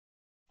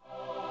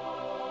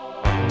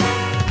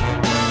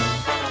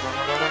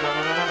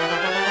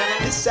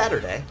This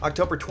Saturday,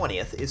 October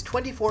 20th, is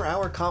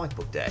 24-hour Comic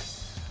Book Day,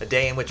 a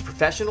day in which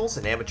professionals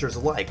and amateurs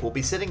alike will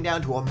be sitting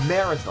down to a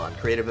marathon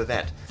creative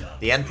event,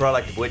 the end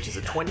product of which is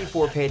a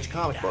 24-page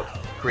comic book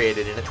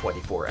created in a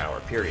 24-hour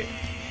period.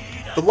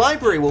 The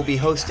library will be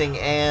hosting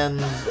an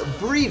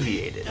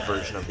abbreviated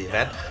version of the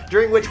event,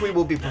 during which we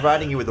will be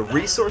providing you with the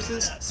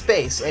resources,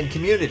 space, and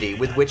community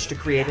with which to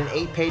create an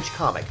 8-page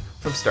comic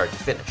from start to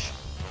finish.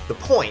 The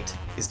point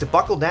is to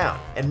buckle down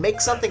and make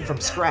something from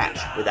scratch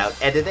without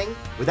editing,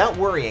 without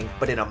worrying,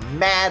 but in a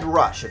mad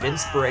rush of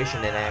inspiration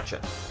and action.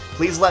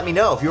 Please let me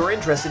know if you are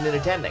interested in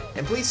attending,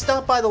 and please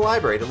stop by the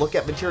library to look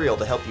at material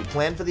to help you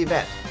plan for the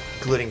event,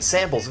 including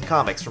samples of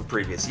comics from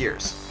previous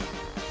years.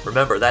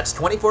 Remember, that's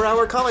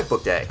 24-hour Comic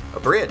Book Day,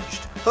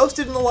 Abridged,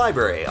 hosted in the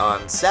library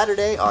on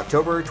Saturday,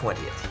 October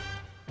 20th.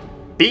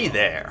 Be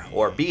there,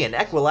 or be an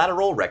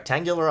equilateral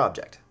rectangular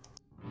object.